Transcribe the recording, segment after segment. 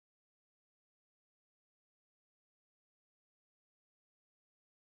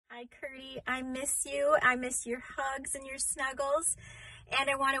Hi, Curdy. I miss you. I miss your hugs and your snuggles. And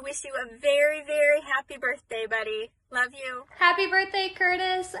I want to wish you a very, very happy birthday, buddy. Love you. Happy birthday,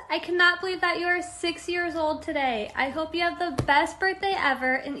 Curtis. I cannot believe that you are 6 years old today. I hope you have the best birthday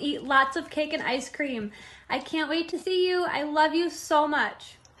ever and eat lots of cake and ice cream. I can't wait to see you. I love you so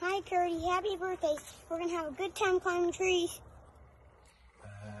much. Hi, Curdy. Happy birthday. We're going to have a good time climbing trees.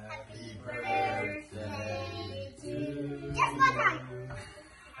 Happy birthday to you. Just one time.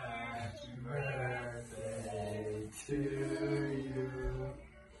 Happy birthday to you.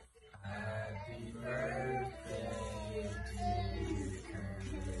 Happy birthday, dear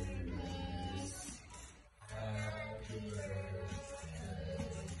Curtis. Happy birthday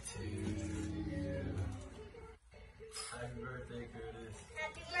to you. Happy birthday, Curtis.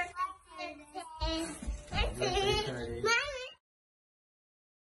 Happy birthday. Happy birthday, Curtis.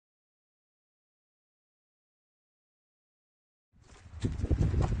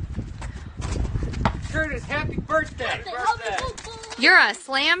 Curtis, happy birthday! You're a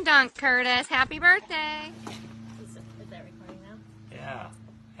slam dunk, Curtis. Happy birthday. Is that recording now? Yeah.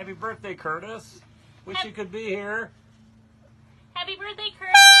 Happy birthday, Curtis. Wish you could be here. Happy birthday,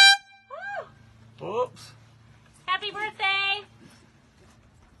 Curtis! Woo! Oops. Happy birthday!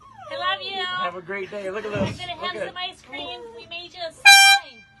 I love you. Have a great day. Look at I'm this. gonna Look have at some ice cream. We made you a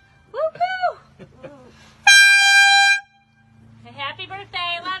sign. Woo-hoo! Happy birthday!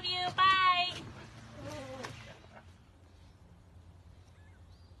 I love you. Bye.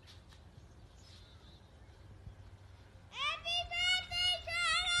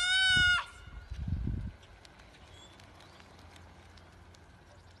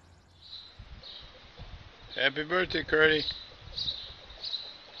 Happy birthday, Curdy.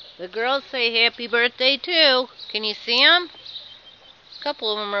 The girls say happy birthday too. Can you see them? A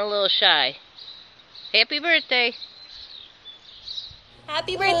couple of them are a little shy. Happy birthday.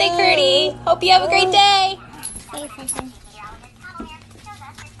 Happy birthday, Curdy. Hope you have a great day.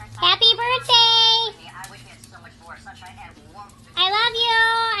 Happy birthday. I love you.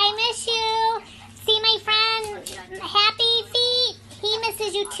 I miss you. See my friend Happy Feet. He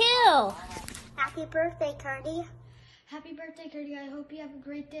misses you too. Happy birthday, Curdy. Happy birthday, Curdy. I hope you have a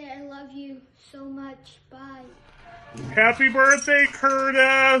great day. I love you so much. Bye. Happy birthday,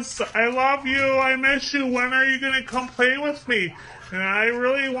 Curtis. I love you. I miss you. When are you going to come play with me? And I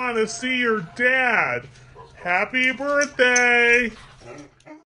really want to see your dad. Happy birthday.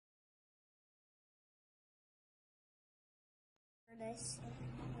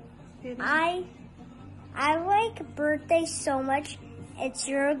 I like birthdays so much. It's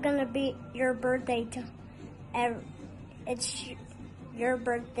gonna be your birthday it's your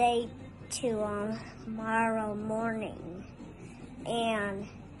birthday tomorrow morning, and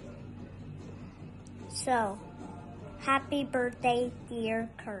so happy birthday, dear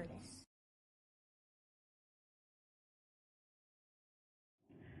Curtis.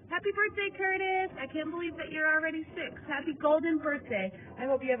 Happy birthday, Curtis. I can't believe that you're already 6. Happy golden birthday. I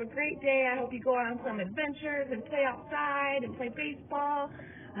hope you have a great day. I hope you go on some adventures and play outside and play baseball.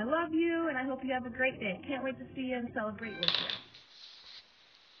 I love you, and I hope you have a great day. Can't wait to see you and celebrate with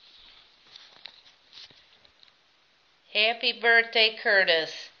you. Happy birthday,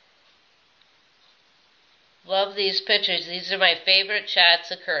 Curtis. Love these pictures. These are my favorite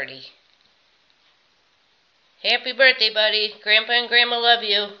shots of Curdy. Happy birthday, buddy. Grandpa and Grandma love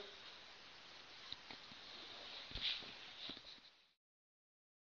you.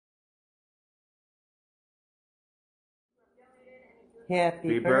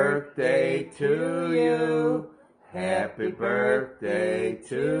 Happy birthday to you. Happy birthday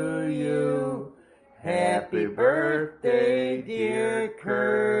to you. Happy birthday, dear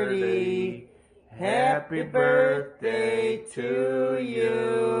Curdy. Happy birthday to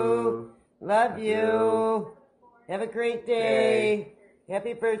you. Love you. Have a great day.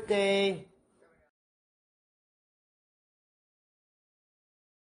 Happy birthday.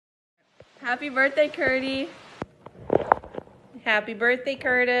 Happy birthday, Curdy. Happy birthday,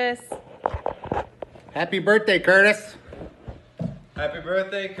 Curtis. Happy birthday, Curtis. Happy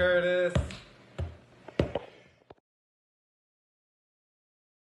birthday, Curtis.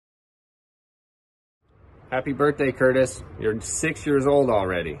 Happy birthday, Curtis. You're 6 years old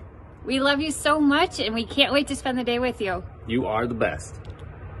already. We love you so much, and we can't wait to spend the day with you. You are the best.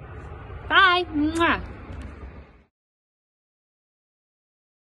 Bye. Mwah.